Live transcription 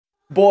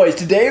Boys,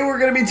 today we're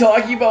going to be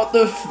talking about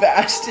the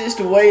fastest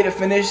way to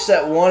finish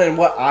set 1 and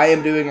what I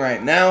am doing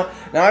right now.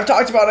 Now, I've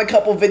talked about a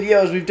couple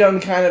videos. We've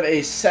done kind of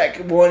a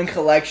set 1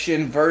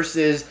 collection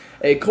versus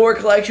a core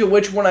collection,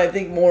 which one I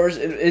think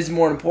is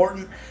more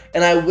important.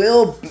 And I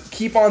will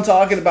keep on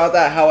talking about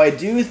that, how I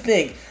do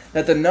think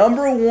that the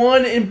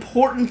 #1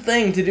 important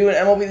thing to do in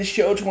MLB The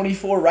Show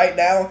 24 right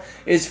now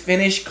is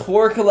finish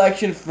core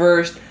collection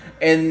first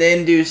and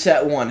then do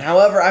set 1.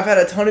 However, I've had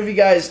a ton of you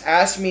guys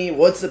ask me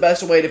what's the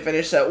best way to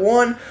finish set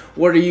 1,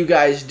 what are you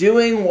guys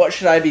doing, what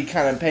should I be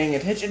kind of paying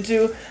attention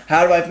to,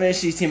 how do I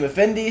finish these Team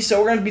Affinity. So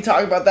we're going to be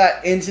talking about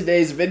that in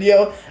today's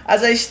video,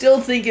 as I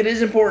still think it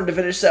is important to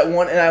finish set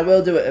 1, and I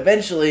will do it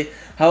eventually.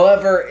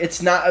 However,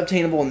 it's not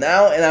obtainable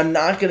now, and I'm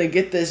not going to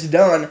get this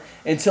done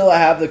until I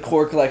have the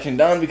core collection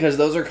done, because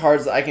those are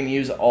cards that I can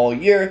use all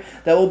year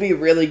that will be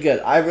really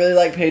good. I really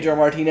like Pedro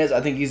Martinez.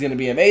 I think he's going to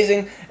be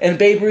amazing. And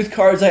Babe Ruth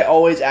cards I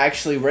always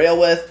actually rail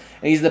with,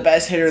 and he's the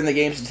best hitter in the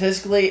game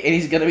statistically, and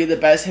he's going to be the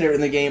best hitter in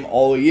the game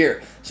all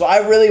year. So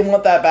I really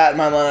want that bat in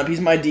my lineup.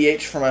 He's my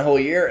DH for my whole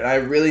year, and I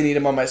really need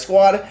him on my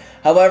squad.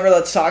 However,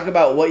 let's talk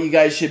about what you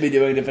guys should be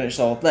doing to finish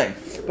the whole thing.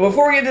 But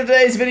before we get to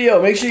today's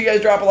video, make sure you guys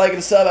drop a like and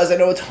a sub, as I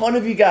know a ton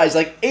of you guys,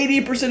 like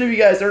 80% of you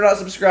guys, they're not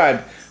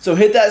subscribed. So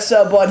hit that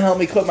sub button, help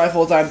me quit my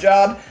full-time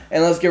job,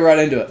 and let's get right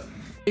into it.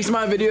 Thanks to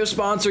my video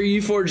sponsor,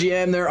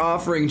 U4GM. They're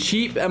offering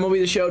cheap MLB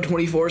The Show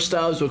 24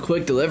 stubs with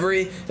quick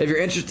delivery. If you're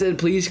interested,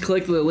 please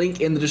click the link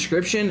in the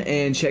description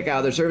and check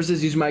out their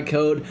services. Use my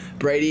code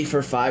Brady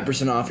for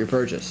 5% off your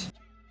purchase.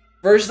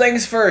 First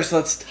things first,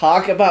 let's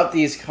talk about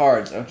these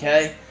cards,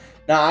 okay?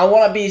 Now, I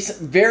want to be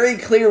very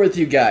clear with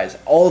you guys.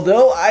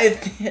 Although I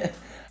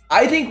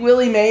think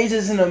Willie Mays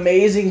is an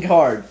amazing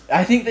card.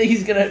 I think that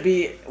he's going to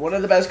be one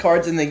of the best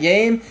cards in the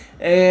game,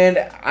 and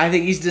I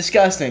think he's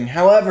disgusting.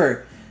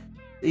 However,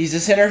 he's a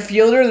center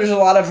fielder. There's a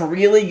lot of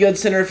really good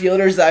center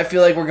fielders that I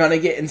feel like we're going to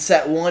get in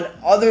set 1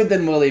 other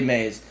than Willie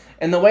Mays.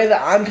 And the way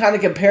that I'm kind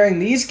of comparing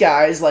these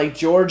guys, like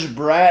George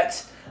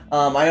Brett,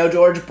 I know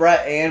George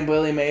Brett and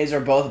Willie Mays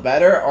are both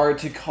better, are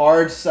to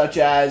cards such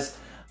as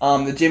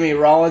the Jimmy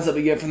Rollins that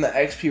we get from the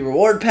XP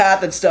reward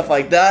path and stuff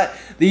like that.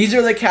 These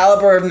are the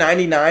caliber of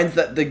 99s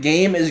that the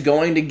game is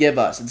going to give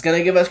us. It's going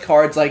to give us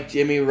cards like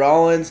Jimmy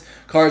Rollins,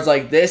 cards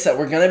like this that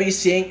we're going to be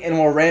seeing, and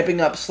we're ramping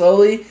up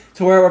slowly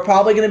to where we're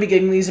probably going to be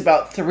getting these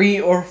about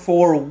 3 or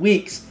 4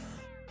 weeks.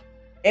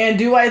 And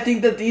do I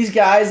think that these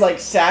guys like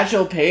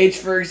Satchel Paige,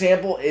 for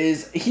example,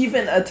 is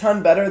even a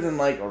ton better than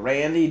like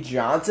Randy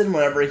Johnson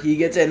whenever he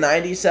gets a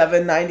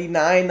 97,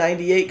 99,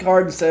 98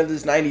 card instead of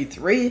this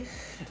 93?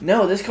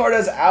 No, this card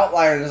has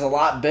outlier and is a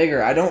lot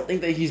bigger. I don't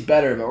think that he's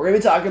better, but we're going to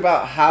be talking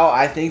about how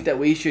I think that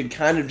we should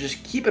kind of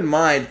just keep in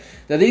mind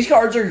that these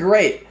cards are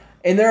great,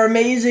 and they're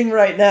amazing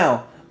right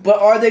now.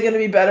 But are they going to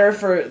be better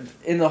for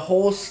in the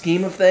whole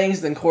scheme of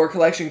things than core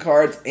collection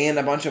cards and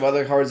a bunch of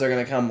other cards that are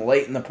going to come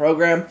late in the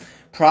program?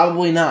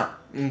 Probably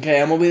not. Okay,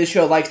 MLB The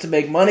Show likes to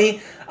make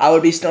money. I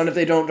would be stunned if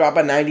they don't drop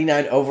a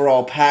 99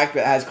 overall pack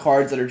that has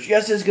cards that are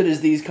just as good as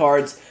these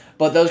cards.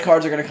 But those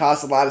cards are going to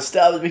cost a lot of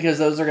stubs because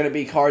those are going to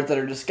be cards that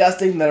are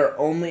disgusting that are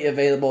only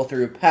available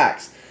through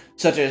packs,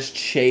 such as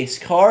chase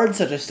cards,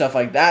 such as stuff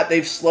like that.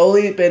 They've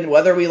slowly been,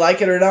 whether we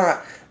like it or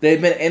not, they've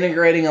been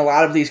integrating a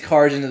lot of these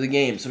cards into the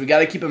game. So we got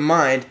to keep in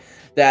mind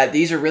that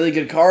these are really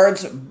good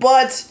cards,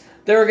 but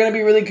they're going to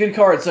be really good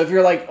cards. So if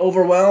you're like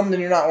overwhelmed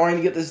and you're not wanting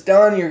to get this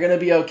done, you're going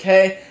to be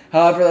okay.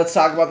 However, let's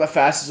talk about the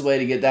fastest way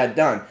to get that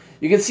done.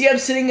 You can see I'm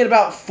sitting at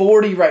about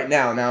 40 right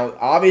now. Now,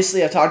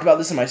 obviously, I've talked about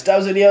this in my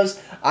stubs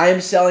videos. I am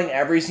selling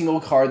every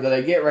single card that I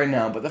get right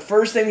now. But the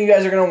first thing you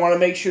guys are going to want to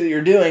make sure that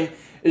you're doing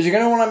is you're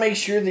going to want to make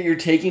sure that you're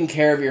taking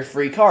care of your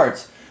free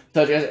cards,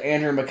 such as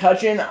Andrew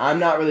McCutchen. I'm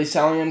not really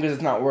selling him because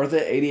it's not worth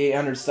it.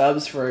 8,800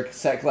 stubs for a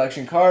set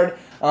collection card.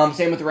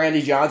 Same with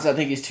Randy Johnson. I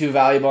think he's too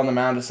valuable on the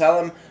mound to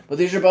sell him. But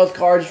these are both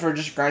cards for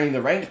just grinding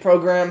the ranked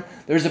program.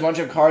 There's a bunch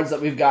of cards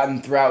that we've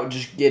gotten throughout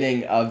just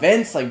getting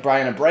events, like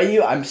Brian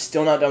Abreu. I'm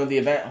still not done with the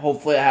event.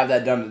 Hopefully I have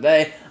that done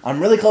today.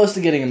 I'm really close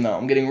to getting him, though.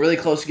 I'm getting really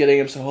close to getting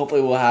him, so hopefully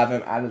we'll have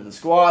him out of the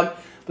squad.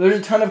 But there's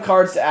a ton of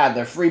cards to add.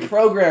 They're free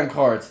program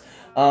cards.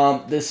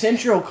 The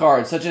Central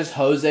cards, such as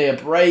Jose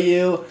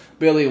Abreu,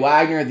 Billy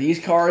Wagner,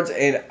 these cards,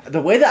 and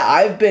the way that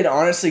I've been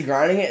honestly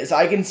grinding it is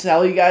I can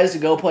tell you guys to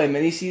go play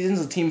mini-seasons,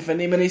 a Team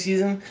Affinity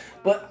mini-season,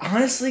 but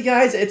honestly,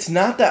 guys, it's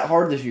not that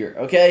hard this year,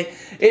 okay?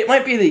 It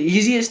might be the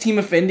easiest Team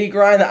Affinity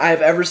grind that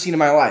I've ever seen in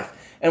my life.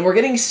 And we're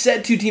getting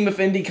set to Team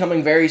Affinity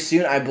coming very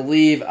soon, I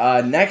believe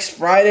next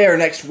Friday or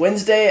next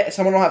Wednesday.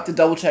 Someone will have to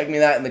double check me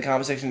that in the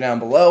comment section down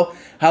below.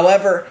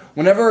 However,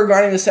 whenever we're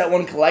grinding the set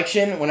 1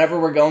 collection, whenever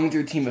we're going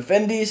through Team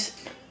Affinities,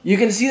 you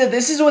can see that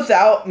this is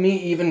without me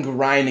even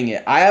grinding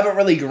it. I haven't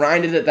really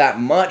grinded it that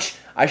much.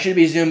 I should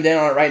be zoomed in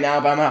on it right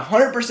now, but I'm at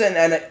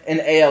 100% in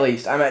AL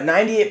East. I'm at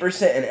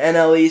 98% in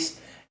NL East,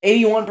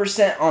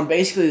 81% on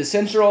basically the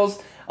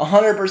Centrals,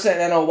 100%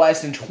 in NL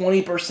West, and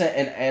 20%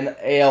 in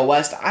AL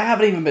West. I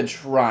haven't even been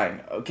trying,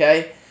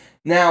 okay?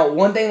 Now,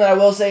 one thing that I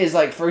will say is,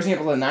 like, for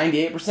example, the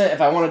 98%, if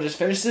I want to just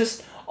finish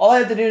this, all I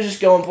have to do is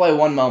just go and play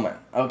one moment,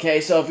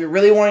 okay? So if you're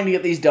really wanting to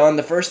get these done,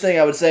 the first thing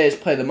I would say is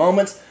play the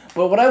moments.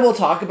 But what I will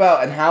talk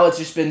about and how it's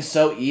just been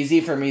so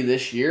easy for me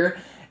this year,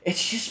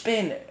 it's just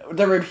been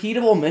the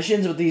repeatable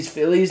missions with these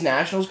Phillies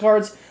Nationals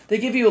cards. They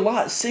give you a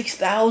lot,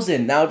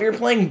 6,000. Now, if you're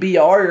playing BR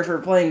or if you're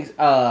playing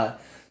a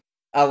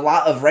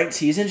lot of ranked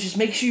seasons, just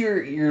make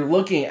sure you're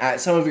looking at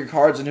some of your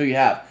cards and who you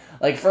have.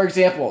 Like, for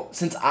example,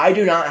 since I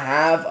do not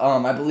have,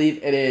 I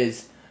believe it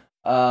is,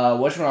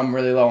 which one I'm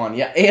really low on?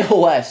 Yeah,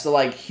 AOS. So,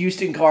 like,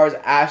 Houston cards,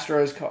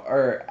 Astros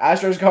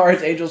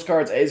cards, Angels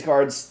cards, A's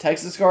cards,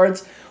 Texas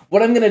cards.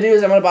 What I'm going to do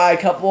is I'm going to buy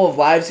a couple of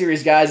live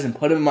series guys and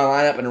put them in my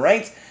lineup and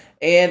ranked.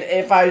 And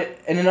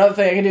another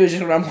thing I can do is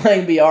just when I'm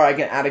playing BR, I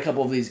can add a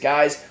couple of these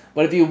guys.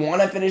 But if you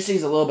want to finish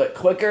these a little bit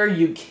quicker,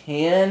 you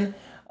can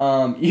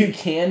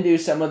do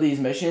some of these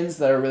missions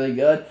that are really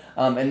good,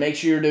 and make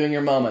sure you're doing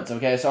your moments,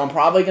 okay? So I'm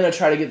probably going to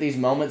try to get these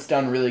moments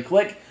done really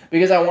quick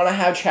because I want to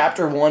have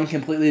Chapter 1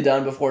 completely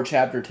done before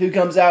Chapter 2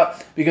 comes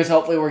out because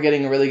hopefully we're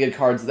getting really good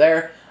cards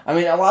there. I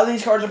mean, a lot of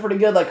these cards are pretty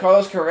good, like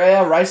Carlos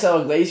Correa,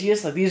 Raisel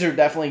Iglesias. Like, these are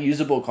definitely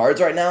usable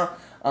cards right now.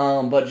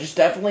 But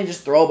definitely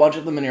throw a bunch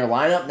of them in your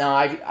lineup. Now,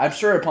 I'm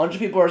sure a bunch of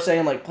people are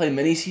saying, like, play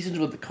mini seasons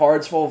with the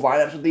cards full of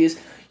lineups with these.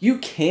 You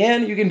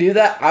can do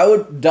that. I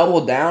would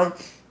double down.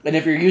 And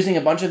if you're using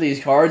a bunch of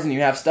these cards and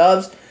you have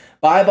stubs,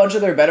 buy a bunch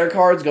of their better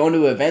cards, go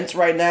into events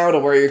right now to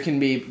where you can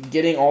be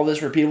getting all this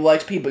repeatable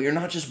XP, but you're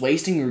not just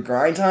wasting your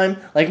grind time.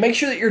 Like, make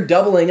sure that you're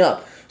doubling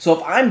up. So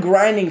if I'm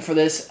grinding for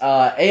this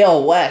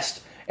AL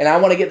West and I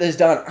want to get this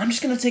done, I'm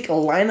just going to take a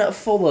lineup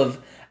full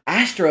of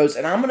Astros,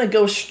 and I'm going to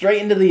go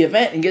straight into the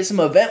event and get some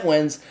event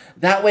wins.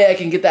 That way I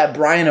can get that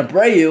Brian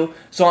Abreu,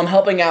 so I'm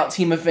helping out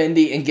Team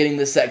Effendi and getting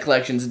the set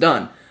collections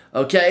done.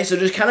 Okay, so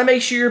just kind of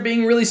make sure you're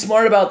being really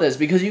smart about this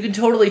because you can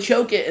totally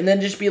choke it and then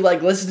just be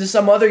like, listen to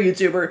some other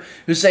YouTuber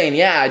who's saying,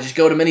 yeah, I just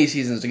go to mini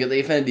seasons to get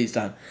the Effendis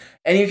done.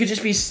 And you could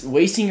just be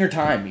wasting your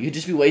time. You could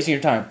just be wasting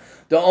your time.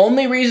 The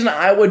only reason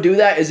I would do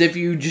that is if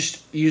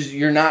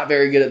you're not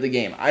very good at the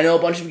game. I know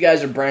a bunch of you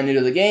guys are brand new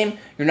to the game.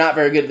 You're not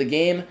very good at the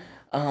game.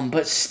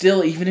 But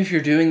still, even if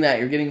you're doing that,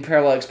 you're getting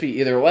parallel XP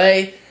either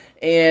way.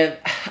 And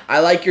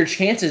I like your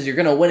chances. You're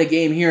going to win a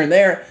game here and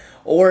there.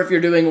 Or if you're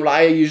doing what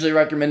I usually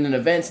recommend in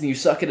events and you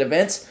suck at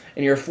events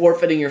and you're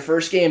forfeiting your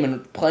first game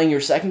and playing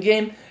your second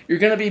game, you're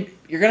going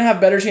to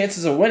have better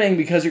chances of winning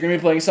because you're going to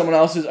be playing someone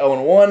else who's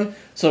 0-1.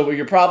 So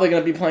you're probably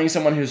going to be playing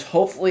someone who's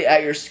hopefully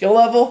at your skill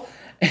level.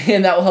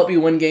 And that will help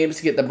you win games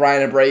to get the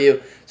Brian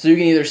Abreu. So you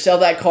can either sell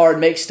that card,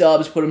 make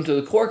stubs, put them to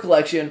the core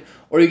collection,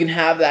 or you can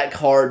have that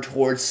card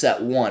towards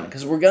set 1.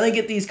 Because we're going to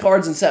get these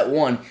cards in set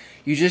 1.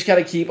 You just got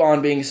to keep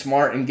on being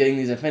smart and getting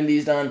these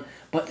Effendis done.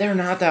 But they're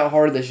not that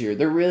hard this year.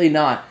 They're really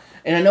not.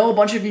 And I know a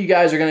bunch of you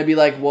guys are going to be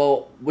like,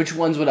 well, which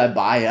ones would I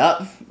buy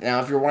up?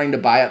 Now, if you're wanting to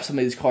buy up some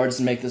of these cards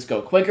to make this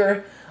go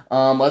quicker,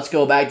 let's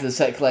go back to the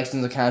set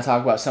collections and kind of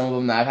talk about some of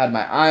them that I've had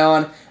my eye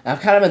on. And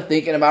I've kind of been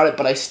thinking about it,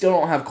 but I still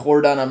don't have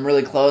core done. I'm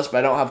really close, but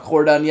I don't have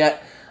core done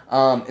yet.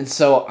 And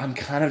so I'm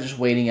kind of just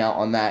waiting out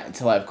on that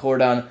until I have core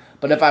done.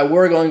 But if I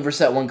were going for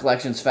set 1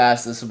 collections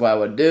fast, this is what I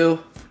would do.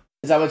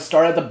 Is I would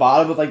start at the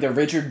bottom with like the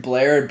Richard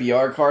Blair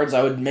BR cards.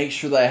 I would make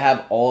sure that I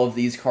have all of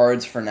these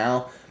cards for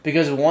now.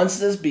 Because once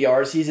this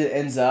BR season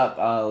ends up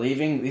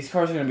leaving, these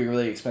cards are going to be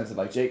really expensive.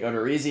 Like Jake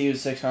Odorizzi,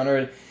 who's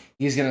 600,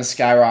 he's going to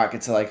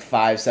skyrocket to like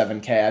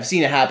 5-7K. I've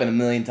seen it happen a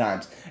million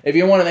times. If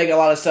you want to make a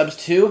lot of subs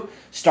too,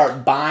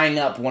 start buying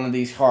up one of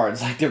these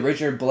cards, like the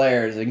Richard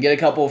Blairs, and get a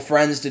couple of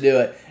friends to do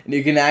it, and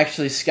you can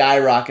actually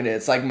skyrocket it.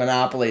 It's like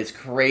Monopoly. It's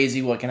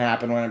crazy what can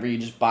happen whenever you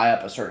just buy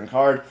up a certain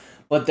card,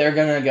 but they're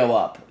going to go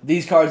up.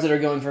 These cards that are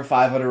going for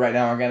 500 right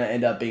now are going to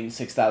end up being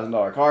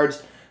 $6,000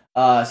 cards.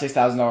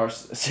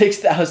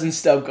 $6,000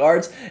 stub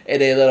cards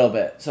in a little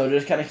bit. So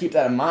just kind of keep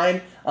that in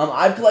mind.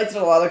 I've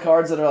collected a lot of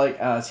cards that are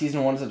like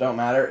season 1s that don't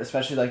matter,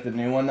 especially like the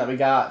new one that we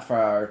got for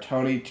our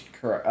Tony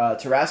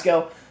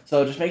Tarasco.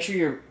 So just make sure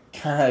you're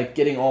kind of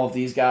getting all of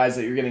these guys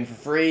that you're getting for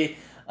free.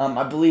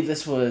 I believe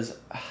this was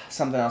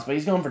something else, but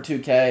he's going for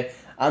 2K.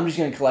 I'm just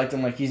going to collect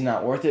him like he's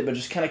not worth it, but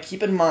just kind of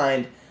keep in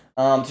mind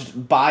to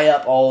buy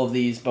up all of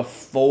these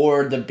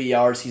before the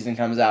BR season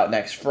comes out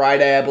next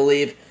Friday, I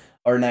believe,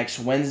 or next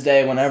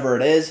Wednesday, whenever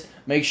it is.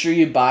 Make sure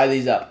you buy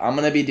these up. I'm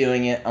going to be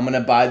doing it. I'm going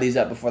to buy these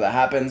up before that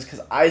happens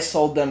because I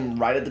sold them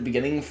right at the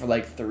beginning for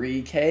like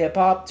 3K a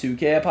pop,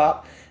 2K a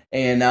pop,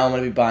 and now I'm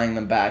going to be buying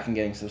them back and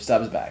getting some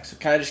stubs back. So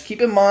kind of just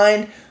keep in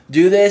mind,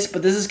 do this,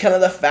 but this is kind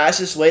of the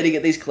fastest way to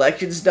get these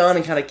collections done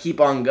and kind of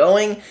keep on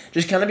going.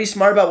 Just kind of be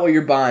smart about what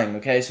you're buying,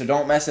 okay? So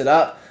don't mess it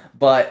up.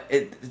 But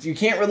you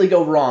can't really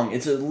go wrong.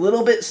 It's a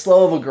little bit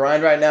slow of a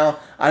grind right now.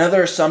 I know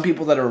there are some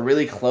people that are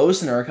really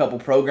close and are a couple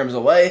programs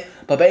away.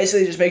 But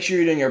basically, just make sure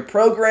you're doing your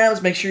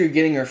programs. Make sure you're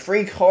getting your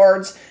free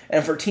cards.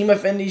 And for Team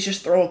Effendis,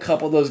 just throw a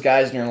couple of those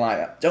guys in your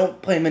lineup.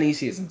 Don't play mini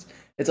seasons.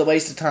 It's a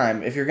waste of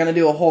time. If you're going to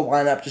do a whole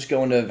lineup, just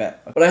go into event.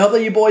 But I hope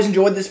that you boys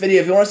enjoyed this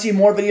video. If you want to see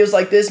more videos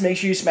like this, make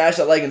sure you smash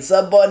that like and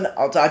sub button.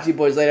 I'll talk to you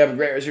boys later. Have a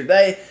great rest of your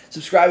day.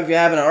 Subscribe if you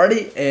haven't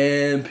already.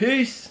 And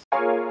peace.